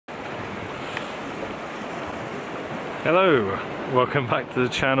Hello, welcome back to the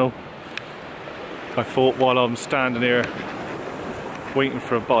channel. I thought while I'm standing here waiting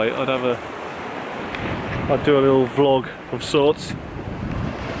for a bite, I'd do a little vlog of sorts.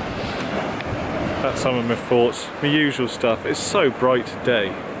 That's some of my thoughts, my usual stuff. It's so bright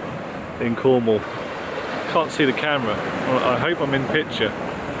today in Cornwall. Can't see the camera. I hope I'm in picture.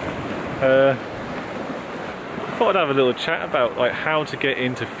 I thought I'd have a little chat about like how to get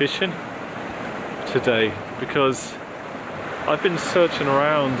into fishing today, because I've been searching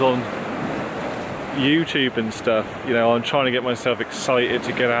around on YouTube and stuff. You know, I'm trying to get myself excited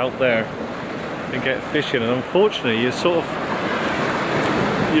to get out there and get fishing, and unfortunately you're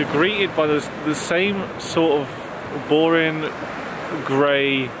greeted by the same sort of boring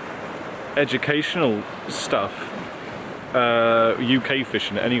grey educational stuff. UK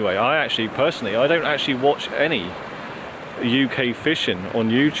fishing anyway. I don't actually watch any UK fishing on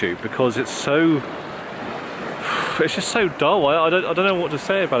YouTube because it's just so dull. I don't know what to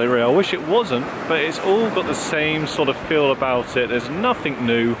say about it really. I wish it wasn't, but it's all got the same sort of feel about it. There's nothing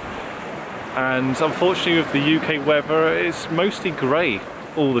new, and unfortunately with the UK weather it's mostly grey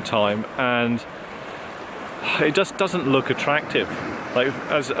all the time, and it just doesn't look attractive. Like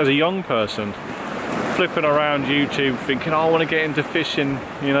as a young person flipping around YouTube thinking, oh, I want to get into fishing,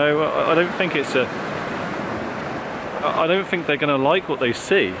 you know, I don't think they're going to like what they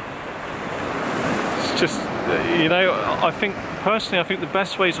see. It's just, you know, I think the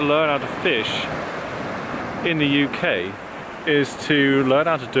best way to learn how to fish in the UK is to learn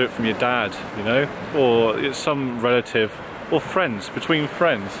how to do it from your dad, you know, or some relative, or friends, between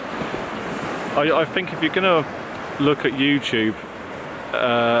friends. I think if you're going to look at YouTube,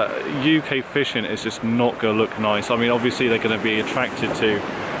 UK fishing is just not going to look nice. I mean, obviously they're going to be attracted to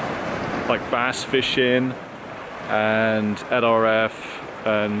like bass fishing and LRF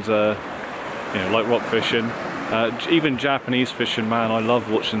and you know, like rock fishing, even Japanese fishing. Man, I love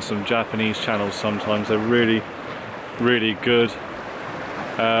watching some Japanese channels sometimes. They're really, really good.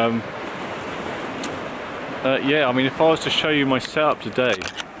 Yeah, I mean, if I was to show you my setup today,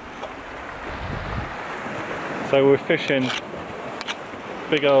 so we're fishing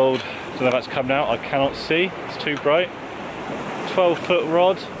big old, I don't know if that's coming out, I cannot see, it's too bright, 12-foot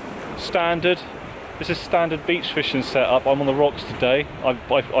rod, standard. This is standard beach fishing setup. I'm on the rocks today. I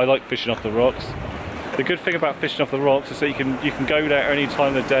like fishing off the rocks. The good thing about fishing off the rocks is that you can go there any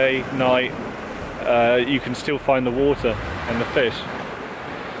time of the day, night. You can still find the water and the fish.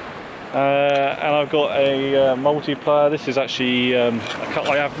 And I've got a multiplier. This is actually, I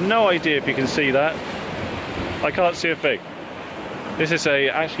have no idea if you can see that. I can't see a thing. This is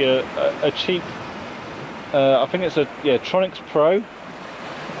actually a cheap, I think it's a Tronix Pro.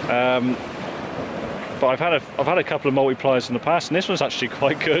 But I've had a couple of multipliers in the past, and this one's actually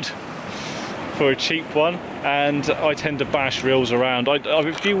quite good for a cheap one. And I tend to bash reels around.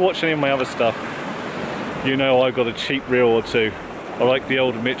 If you watch any of my other stuff, you know I've got a cheap reel or two. I like the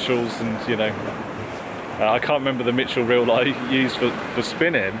old Mitchells, and you know, I can't remember the Mitchell reel that I used for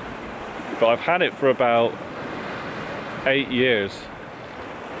spinning, but I've had it for about 8 years,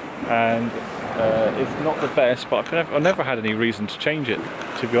 and it's not the best, but I've never had any reason to change it,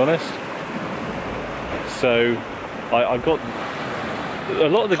 to be honest. So I've got a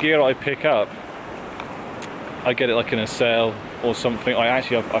lot of the gear I pick up, I get it like in a sale or something. I've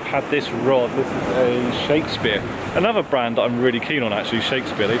had this rod. This is a Shakespeare, another brand that I'm really keen on actually.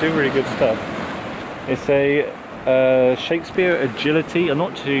 Shakespeare, they do really good stuff. It's a Shakespeare Agility. I'm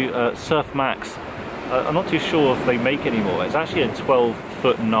not too Surf Max. I'm not too sure if they make it anymore. It's actually a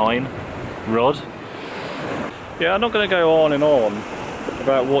 12'9" rod. Yeah, I'm not going to go on and on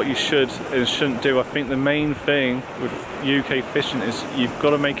about what you should and shouldn't do. I think the main thing with UK fishing is you've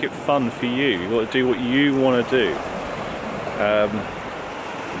got to make it fun for you. You've got to do what you want to do.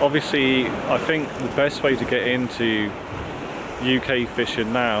 Obviously, I think the best way to get into UK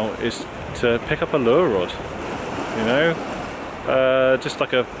fishing now is to pick up a lure rod. You know, just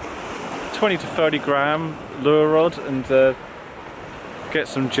like a 20 to 30 gram lure rod, and get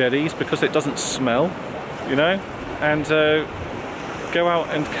some jellies because it doesn't smell, you know, and go out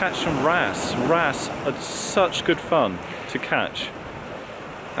and catch some wrasse. Wrasse are such good fun to catch,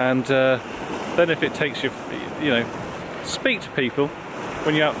 and then if it takes you, you know, speak to people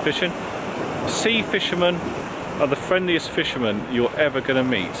when you're out fishing. Sea fishermen are the friendliest fishermen you're ever going to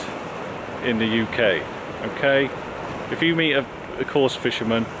meet in the UK. Okay, if you meet a coarse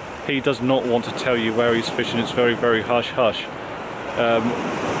fisherman, he does not want to tell you where he's fishing. It's very, very hush hush.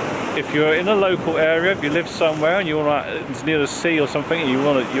 If you're in a local area, if you live somewhere and it's near the sea or something, and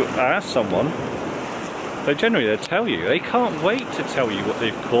you ask someone, they'll tell you. They can't wait to tell you what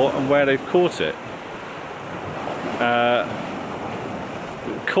they've caught and where they've caught it.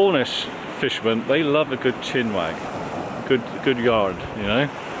 Cornish fishermen, they love a good chin wag, good yard, you know.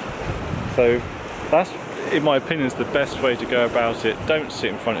 So that's, in my opinion, is the best way to go about it. Don't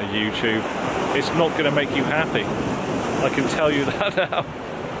sit in front of YouTube. It's not going to make you happy. I can tell you that now.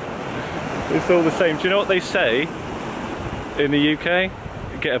 It's all the same. Do you know what they say in the UK?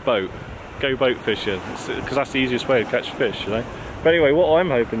 Get a boat. Go boat fishing, because that's the easiest way to catch fish, you know. But anyway, what I'm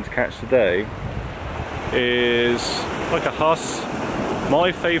hoping to catch today is like a huss.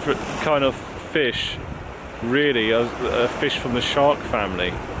 My favourite kind of fish, really, a fish from the shark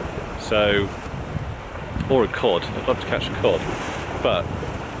family. So, or a cod. I'd love to catch a cod. But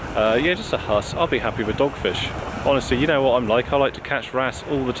yeah, just a huss. I'll be happy with dogfish. Honestly, you know what I'm like. I like to catch wrasse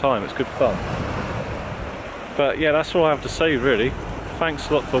all the time. It's good fun. But yeah, that's all I have to say, really. Thanks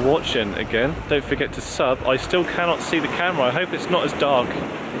a lot for watching again. Don't forget to sub. I still cannot see the camera. I hope it's not as dark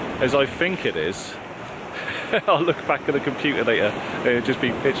as I think it is. I'll look back at the computer later and it'll just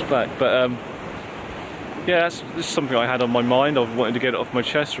be pitch black. But yeah, that's something I had on my mind. I wanted to get it off my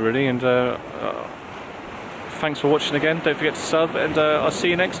chest, really. And thanks for watching again. Don't forget to sub, and I'll see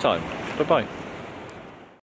you next time. Bye bye.